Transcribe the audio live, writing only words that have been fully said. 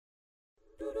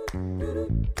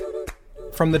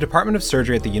From the Department of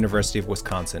Surgery at the University of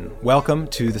Wisconsin, welcome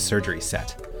to The Surgery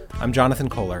Set. I'm Jonathan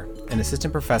Kohler, an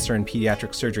assistant professor in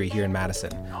pediatric surgery here in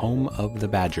Madison, home of the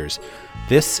Badgers.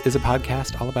 This is a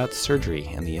podcast all about surgery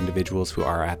and the individuals who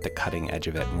are at the cutting edge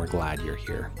of it, and we're glad you're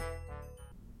here.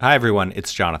 Hi everyone,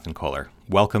 it's Jonathan Kohler.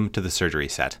 Welcome to The Surgery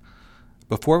Set.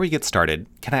 Before we get started,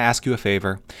 can I ask you a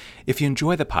favor? If you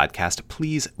enjoy the podcast,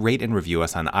 please rate and review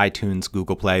us on iTunes,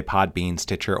 Google Play, Podbean,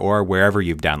 Stitcher, or wherever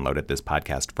you've downloaded this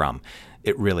podcast from.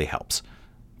 It really helps.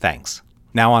 Thanks.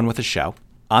 Now on with the show.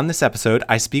 On this episode,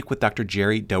 I speak with Dr.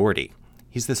 Jerry Doherty.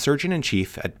 He's the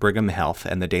Surgeon-in-Chief at Brigham Health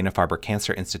and the Dana-Farber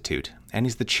Cancer Institute, and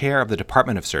he's the chair of the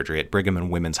Department of Surgery at Brigham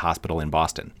and Women's Hospital in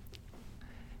Boston.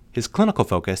 His clinical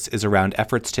focus is around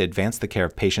efforts to advance the care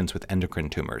of patients with endocrine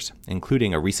tumors,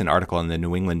 including a recent article in the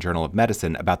New England Journal of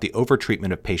Medicine about the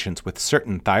overtreatment of patients with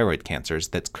certain thyroid cancers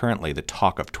that's currently the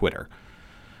talk of Twitter.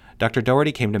 Dr.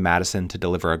 Doherty came to Madison to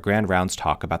deliver a grand rounds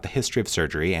talk about the history of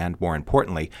surgery and, more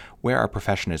importantly, where our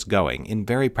profession is going in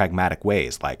very pragmatic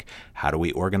ways, like how do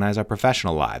we organize our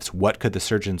professional lives, what could the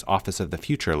surgeon's office of the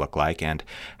future look like, and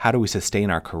how do we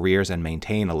sustain our careers and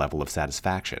maintain a level of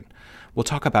satisfaction. We'll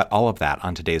talk about all of that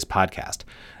on today's podcast.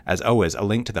 As always, a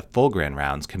link to the full grand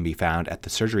rounds can be found at the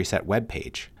Surgery Set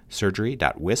webpage,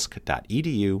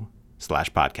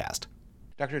 surgery.wisc.edu/podcast.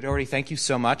 Dr. Doherty, thank you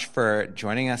so much for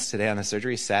joining us today on the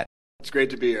Surgery Set. It's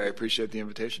great to be here. I appreciate the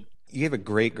invitation. You gave a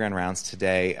great grand rounds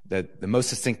today. The most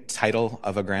succinct title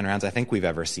of a grand rounds I think we've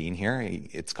ever seen here.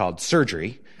 It's called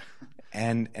Surgery.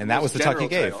 And that was the talk you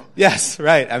gave. Title. Yes,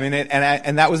 right. I mean,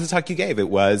 and that was the talk you gave. It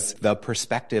was the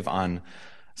perspective on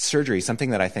surgery, something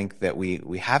that I think that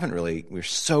we haven't really, we're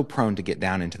so prone to get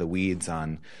down into the weeds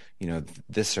on,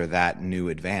 this or that new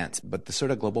advance, but the sort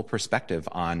of global perspective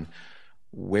on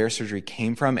where surgery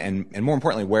came from and more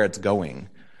importantly, where it's going.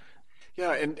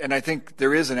 Yeah, and I think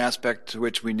there is an aspect to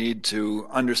which we need to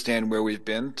understand where we've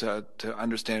been to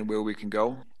understand where we can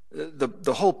go.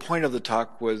 The whole point of the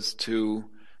talk was to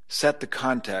set the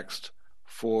context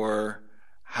for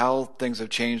how things have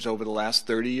changed over the last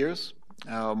 30 years.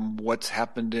 What's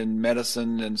happened in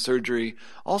medicine and surgery,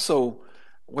 also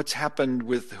what's happened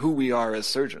with who we are as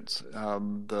surgeons.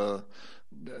 The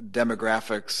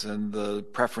demographics and the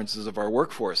preferences of our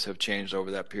workforce have changed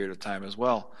over that period of time as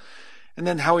well. And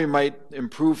then how we might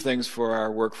improve things for our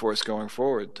workforce going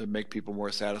forward to make people more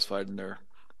satisfied in their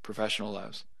professional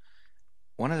lives.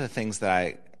 One of the things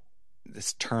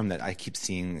this term that I keep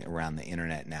seeing around the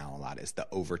internet now a lot is the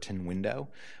Overton window,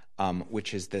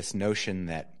 which is this notion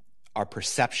that our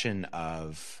perception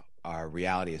of our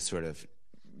reality is sort of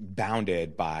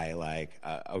bounded by like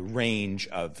a range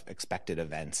of expected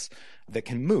events that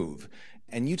can move.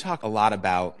 And you talk a lot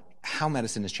about how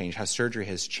medicine has changed, how surgery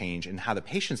has changed, and how the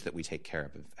patients that we take care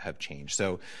of have changed.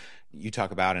 So you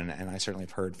talk about, and I certainly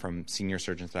have heard from senior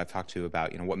surgeons that I've talked to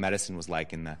about, what medicine was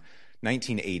like in the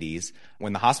 1980s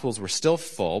when the hospitals were still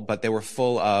full, but they were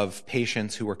full of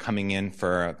patients who were coming in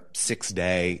for a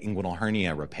 6-day inguinal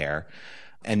hernia repair.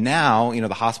 And now,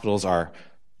 the hospitals are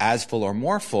as full or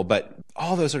more full, but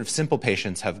all those sort of simple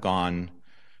patients have gone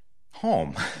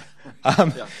home.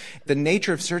 The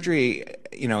nature of surgery,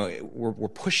 we're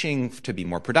pushing to be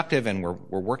more productive, and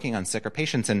we're working on sicker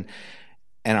patients, and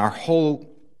our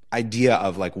whole idea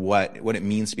of like what it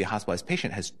means to be a hospitalized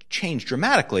patient has changed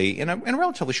dramatically in a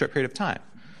relatively short period of time.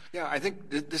 Yeah, I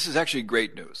think this is actually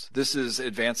great news. This is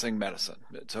advancing medicine.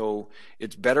 So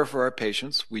it's better for our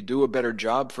patients. We do a better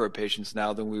job for our patients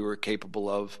now than we were capable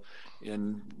of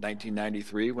in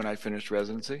 1993 when I finished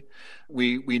residency.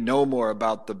 We know more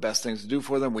about the best things to do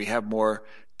for them. We have more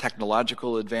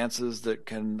technological advances that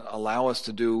can allow us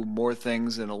to do more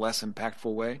things in a less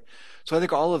impactful way. So I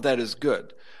think all of that is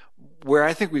good. Where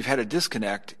I think we've had a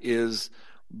disconnect is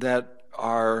that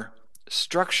our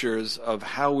structures of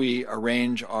how we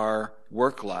arrange our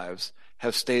work lives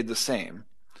have stayed the same,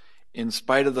 in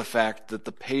spite of the fact that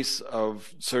the pace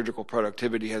of surgical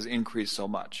productivity has increased so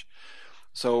much.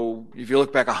 So if you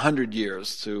look back 100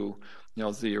 years to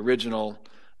the original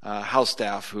house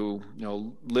staff who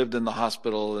lived in the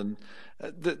hospital, and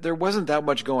there wasn't that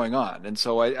much going on. And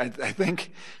so I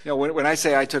think when I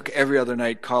say I took every other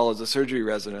night call as a surgery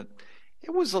resident,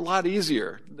 it was a lot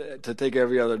easier to take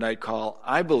every other night call,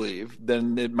 I believe,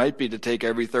 than it might be to take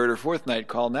every third or fourth night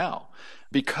call now.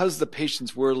 Because the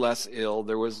patients were less ill,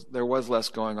 there was less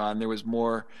going on, there was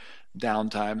more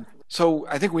downtime. So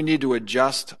I think we need to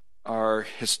adjust our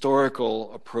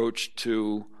historical approach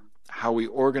to how we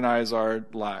organize our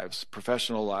lives,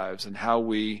 professional lives, and how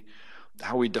we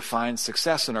define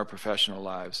success in our professional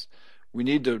lives We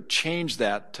need to change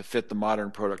that to fit the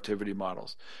modern productivity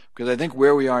models, because I think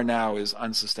where we are now is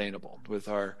unsustainable with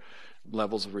our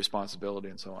levels of responsibility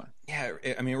and so on. Yeah,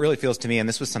 I mean, it really feels to me, and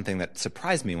this was something that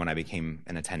surprised me when I became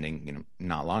an attending,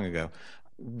 not long ago,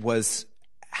 was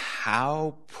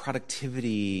how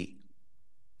productivity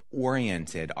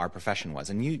oriented our profession was.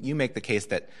 And you make the case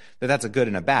that that's a good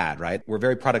and a bad, right? We're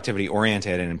very productivity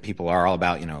oriented, and people are all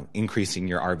about, increasing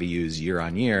your RVUs year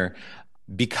on year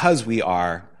because we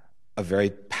are a very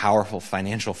powerful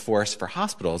financial force for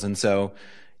hospitals. And so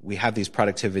we have these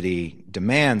productivity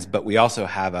demands, but we also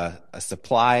have a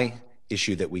supply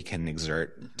issue that we can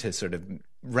exert to sort of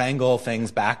wrangle things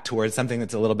back towards something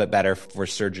that's a little bit better for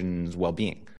surgeons'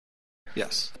 well-being.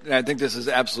 Yes, and I think this is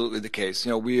absolutely the case.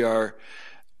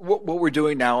 What we're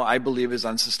doing now, I believe, is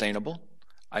unsustainable.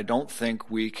 I don't think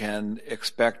we can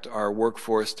expect our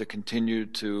workforce to continue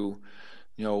to,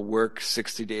 work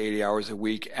 60 to 80 hours a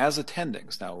week as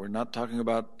attendings. Now, we're not talking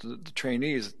about the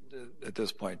trainees at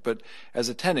this point, but as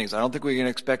attendings, I don't think we can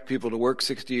expect people to work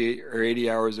 60 or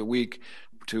 80 hours a week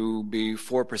to be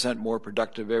 4% more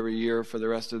productive every year for the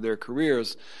rest of their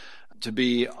careers, to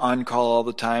be on call all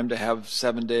the time, to have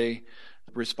 7-day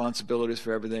responsibilities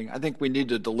for everything. I think we need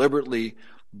to deliberately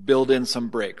build in some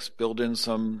breaks, build in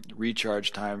some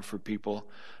recharge time for people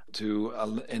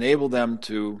to enable them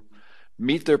to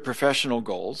meet their professional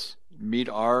goals, meet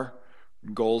our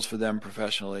goals for them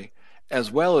professionally,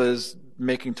 as well as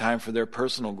making time for their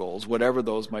personal goals, whatever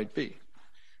those might be.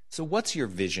 So what's your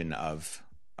vision of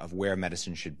where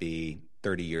medicine should be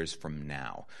 30 years from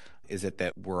now? Is it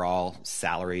that we're all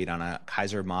salaried on a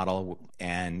Kaiser model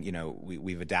and,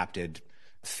 we've adapted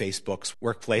Facebook's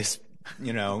workplace,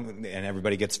 and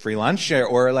everybody gets free lunch,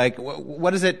 or like,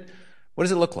 what does it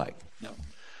look like? No.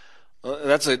 Well,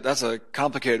 that's a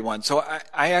complicated one. So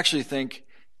I actually think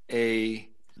a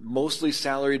mostly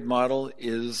salaried model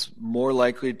is more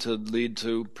likely to lead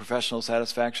to professional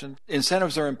satisfaction.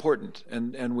 Incentives are important,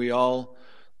 and we all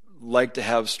like to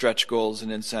have stretch goals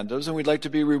and incentives, and we'd like to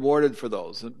be rewarded for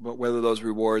those. But whether those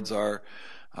rewards are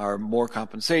more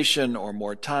compensation or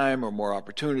more time or more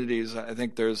opportunities, I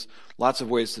think there's lots of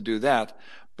ways to do that.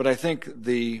 But I think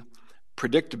the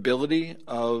predictability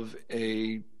of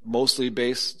a mostly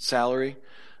based salary,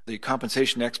 the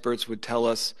compensation experts would tell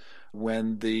us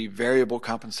when the variable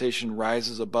compensation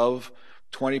rises above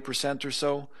 20% or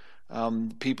so,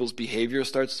 people's behavior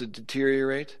starts to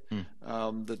deteriorate,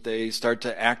 that they start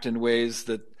to act in ways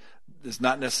that is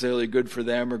not necessarily good for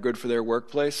them or good for their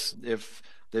workplace if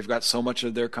they've got so much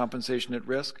of their compensation at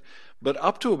risk. But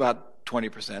up to about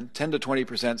 20%, 10 to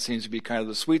 20% seems to be kind of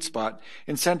the sweet spot.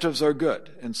 Incentives are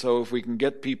good. And so if we can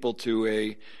get people to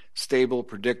a stable,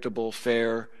 predictable,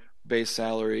 fair base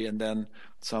salary and then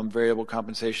some variable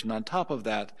compensation on top of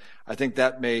that, I think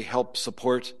that may help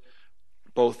support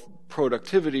both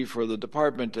productivity for the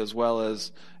department as well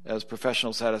as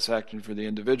professional satisfaction for the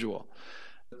individual.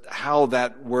 How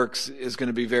that works is going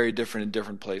to be very different in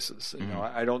different places.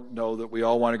 I don't know that we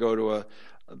all want to go to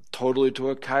totally to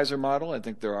a Kaiser model. I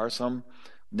think there are some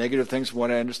negative things from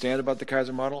what I understand about the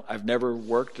Kaiser model. I've never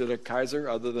worked at a Kaiser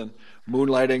other than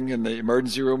moonlighting in the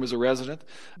emergency room as a resident.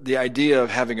 The idea of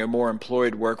having a more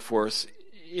employed workforce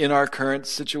in our current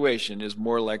situation is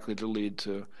more likely to lead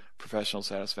to professional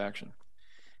satisfaction.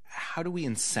 How do we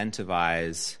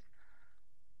incentivize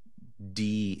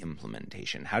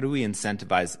de-implementation? How do we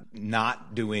incentivize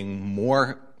not doing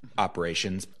more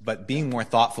operations, but being more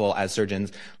thoughtful as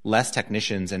surgeons, less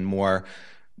technicians, and more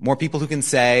people who can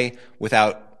say,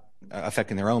 without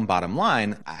affecting their own bottom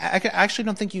line, I actually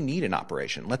don't think you need an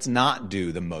operation. Let's not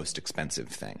do the most expensive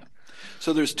thing.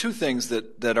 So there's two things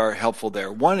that are helpful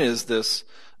there. One is this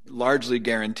largely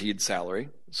guaranteed salary,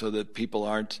 so that people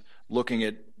aren't looking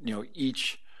at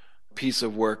each piece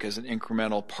of work as an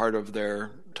incremental part of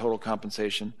their total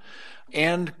compensation,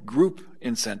 and group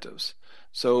incentives.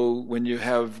 So when you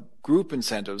have group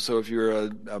incentives, so if you're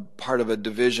a part of a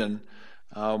division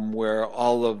where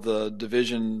all of the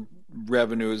division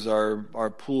revenues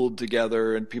are pooled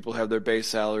together and people have their base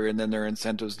salary and then their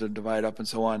incentives to divide up and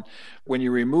so on, when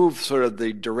you remove sort of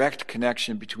the direct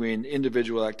connection between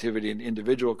individual activity and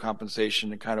individual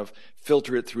compensation and kind of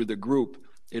filter it through the group,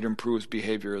 it improves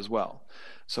behavior as well.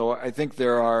 So I think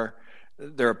there are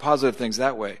positive things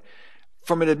that way.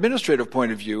 From an administrative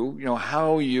point of view,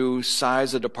 how you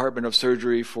size a department of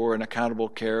surgery for an accountable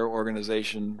care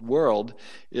organization world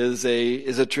is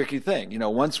a tricky thing.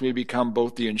 Once we become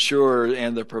both the insurer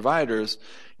and the providers,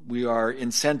 we are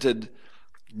incented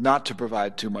not to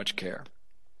provide too much care.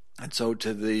 And so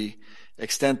to the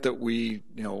extent that we,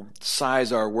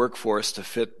 size our workforce to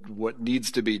fit what needs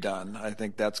to be done, I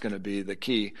think that's going to be the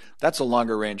key. That's a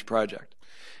longer range project.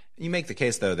 You make the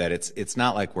case, though, that it's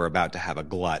not like we're about to have a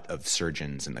glut of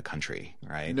surgeons in the country,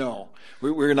 right? No,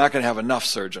 we're not going to have enough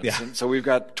surgeons. Yeah. And so we've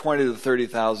got 20 to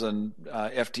 30,000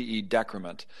 FTE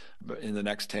decrement in the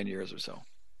next 10 years or so.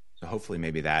 So hopefully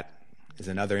maybe that is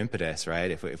another impetus,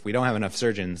 right? If we don't have enough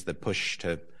surgeons, the push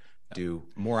to do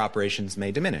more operations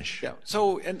may diminish. Yeah.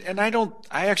 So, and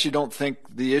I actually don't think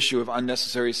the issue of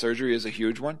unnecessary surgery is a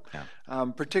huge one,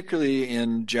 particularly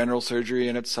in general surgery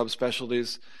and its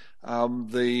subspecialties.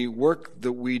 The work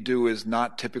that we do is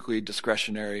not typically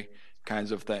discretionary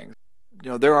kinds of things.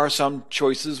 There are some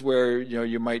choices where,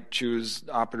 you might choose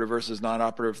operative versus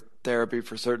non-operative therapy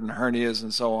for certain hernias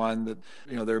and so on, that,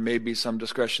 there may be some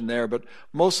discretion there, but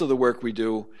most of the work we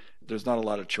do, there's not a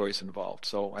lot of choice involved.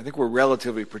 So I think we're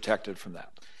relatively protected from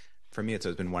that. For me, it's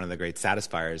always been one of the great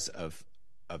satisfiers of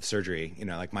surgery.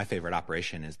 Like my favorite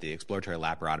operation is the exploratory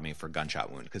laparotomy for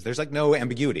gunshot wound, because there's like no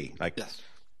ambiguity. Like, yes.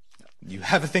 You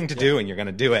have a thing to do and you're going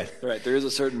to do it. Right. There is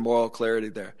a certain moral clarity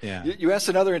there. Yeah. You asked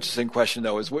another interesting question,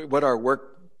 though, is what our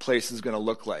workplace is going to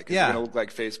look like. It's going to look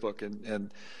like Facebook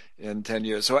in 10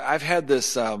 years. So I've had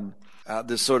this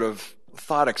this sort of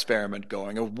thought experiment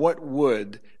going of what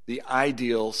would the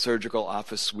ideal surgical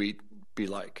office suite be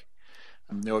like.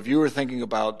 If you were thinking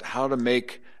about how to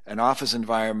make an office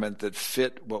environment that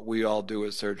fit what we all do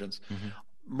as surgeons,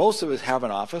 most of us have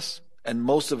an office, and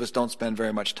most of us don't spend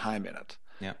very much time in it.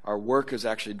 Yeah. Our work is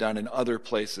actually done in other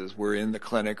places. We're in the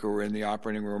clinic, or we're in the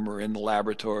operating room, or in the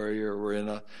laboratory, or we're in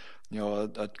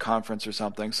a conference or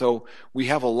something. So we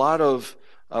have a lot of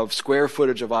square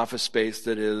footage of office space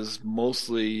that is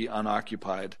mostly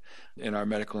unoccupied in our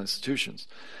medical institutions.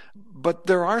 But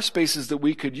there are spaces that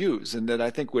we could use and that I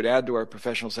think would add to our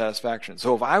professional satisfaction.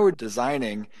 So if I were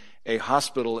designing a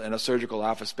hospital and a surgical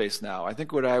office space now, I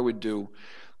think what I would do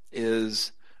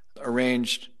is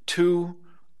arrange 2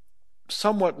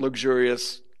 somewhat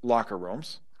luxurious locker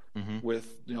rooms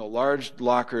with large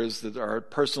lockers that are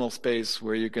personal space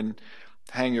where you can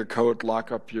hang your coat, lock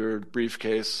up your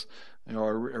briefcase,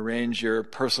 arrange your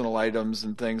personal items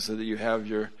and things so that you have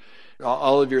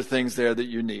all of your things there that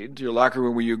you need. Your locker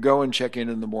room where you go and check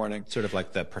in the morning. Sort of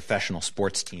like the professional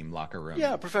sports team locker room.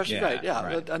 Yeah, professional, right. Yeah,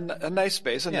 right. A nice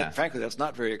space. And frankly, that's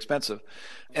not very expensive.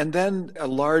 And then a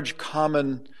large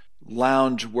common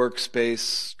lounge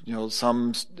workspace,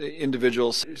 some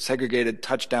individual segregated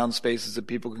touchdown spaces that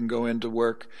people can go into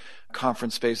work,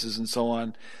 conference spaces and so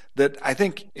on, that I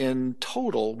think in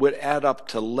total would add up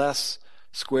to less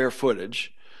square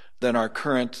footage than our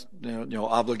current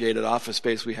obligated office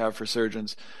space we have for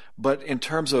surgeons, but in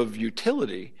terms of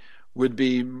utility would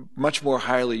be much more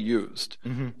highly used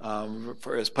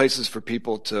as places for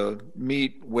people to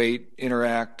meet, wait,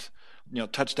 interact,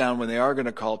 touch down when they are going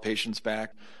to call patients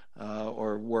back.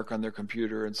 Or work on their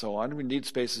computer and so on. We need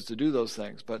spaces to do those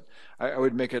things, but I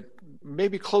would make it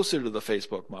maybe closer to the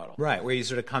Facebook model. Right, where you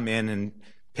sort of come in and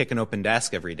pick an open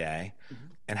desk every day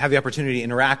and have the opportunity to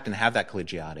interact and have that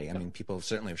collegiality. I mean, people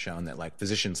certainly have shown that like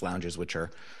physicians' lounges, which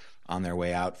are on their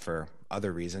way out for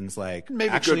other reasons, like maybe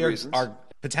actually good reasons, are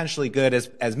potentially good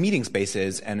as meeting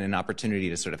spaces and an opportunity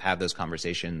to sort of have those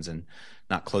conversations and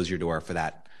not close your door for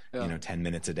that 10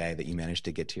 minutes a day that you manage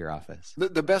to get to your office.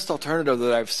 The best alternative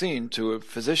that I've seen to a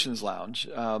physician's lounge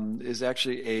is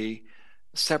actually a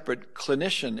separate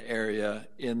clinician area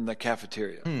in the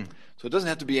cafeteria. So it doesn't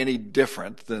have to be any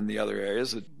different than the other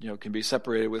areas. It can be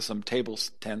separated with some table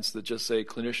tents that just say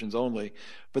clinicians only.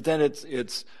 But then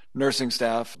it's nursing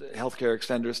staff, healthcare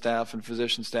extender staff, and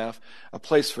physician staff, a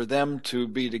place for them to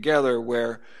be together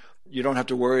where you don't have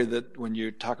to worry that when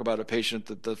you talk about a patient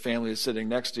that the family is sitting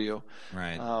next to you,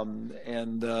 right?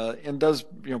 And does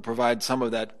provide some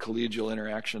of that collegial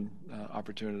interaction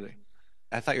opportunity.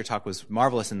 I thought your talk was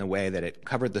marvelous in the way that it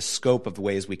covered the scope of the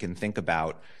ways we can think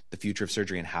about the future of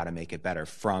surgery and how to make it better,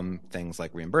 from things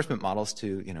like reimbursement models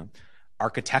to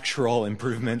architectural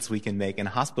improvements we can make in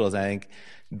hospitals. I think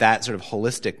that sort of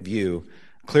holistic view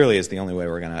clearly is the only way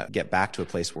we're going to get back to a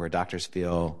place where doctors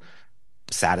feel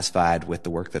satisfied with the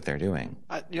work that they're doing.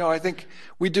 I think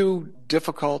we do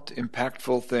difficult,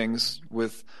 impactful things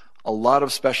with a lot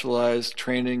of specialized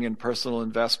training and personal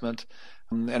investment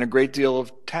and a great deal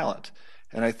of talent.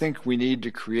 And I think we need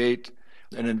to create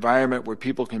an environment where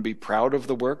people can be proud of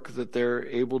the work that they're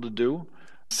able to do,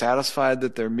 satisfied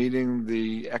that they're meeting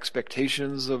the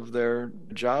expectations of their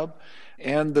job,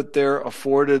 and that they're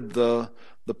afforded the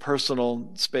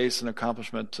personal space and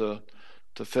accomplishment to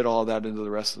fit all that into the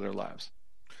rest of their lives.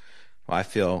 Well, I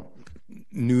feel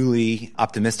newly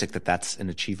optimistic that that's an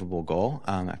achievable goal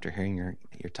after hearing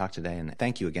your talk today. And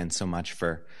thank you again so much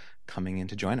for coming in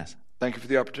to join us. Thank you for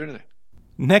the opportunity.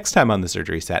 Next time on the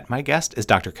surgery set, my guest is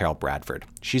Dr. Carol Bradford.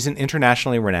 She's an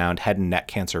internationally renowned head and neck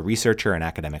cancer researcher and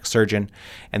academic surgeon,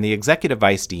 and the executive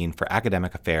vice dean for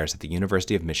academic affairs at the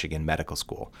University of Michigan Medical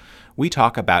School. We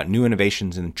talk about new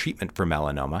innovations in treatment for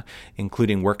melanoma,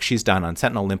 including work she's done on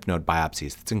sentinel lymph node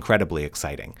biopsies that's incredibly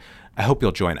exciting. I hope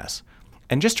you'll join us.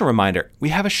 And just a reminder, we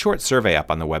have a short survey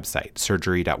up on the website,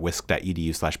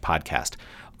 surgery.wisc.edu/podcast.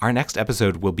 Our next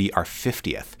episode will be our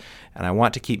 50th, and I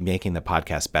want to keep making the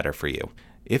podcast better for you.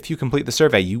 If you complete the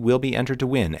survey, you will be entered to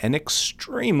win an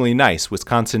extremely nice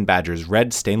Wisconsin Badgers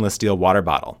red stainless steel water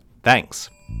bottle. Thanks.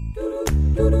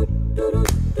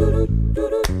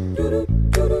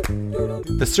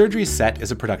 The Surgery Set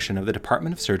is a production of the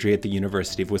Department of Surgery at the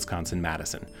University of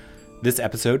Wisconsin-Madison. This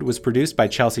episode was produced by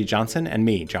Chelsea Johnson and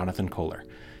me, Jonathan Kohler.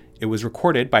 It was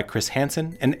recorded by Chris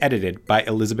Hansen and edited by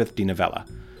Elizabeth DiNovella.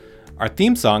 Our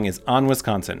theme song is On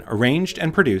Wisconsin, arranged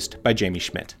and produced by Jamie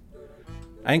Schmidt.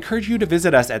 I encourage you to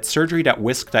visit us at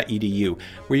surgery.wisc.edu,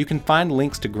 where you can find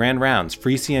links to grand rounds,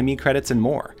 free CME credits, and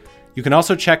more. You can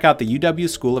also check out the UW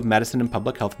School of Medicine and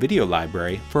Public Health video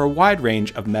library for a wide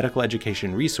range of medical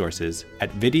education resources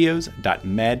at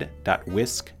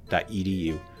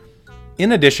videos.med.wisc.edu.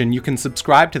 In addition, you can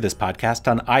subscribe to this podcast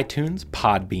on iTunes,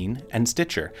 Podbean, and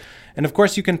Stitcher. And of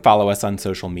course, you can follow us on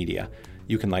social media.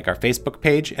 You can like our Facebook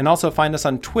page and also find us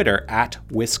on Twitter at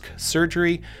Wisc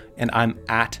Surgery, and I'm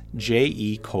at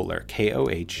J.E. Kohler,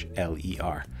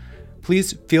 Kohler.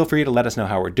 Please feel free to let us know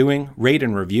how we're doing, rate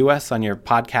and review us on your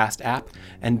podcast app,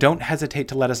 and don't hesitate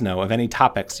to let us know of any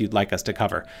topics you'd like us to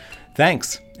cover.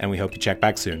 Thanks, and we hope you check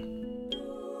back soon.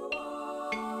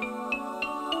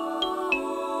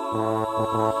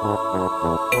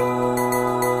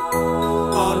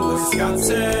 On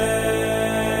Wisconsin.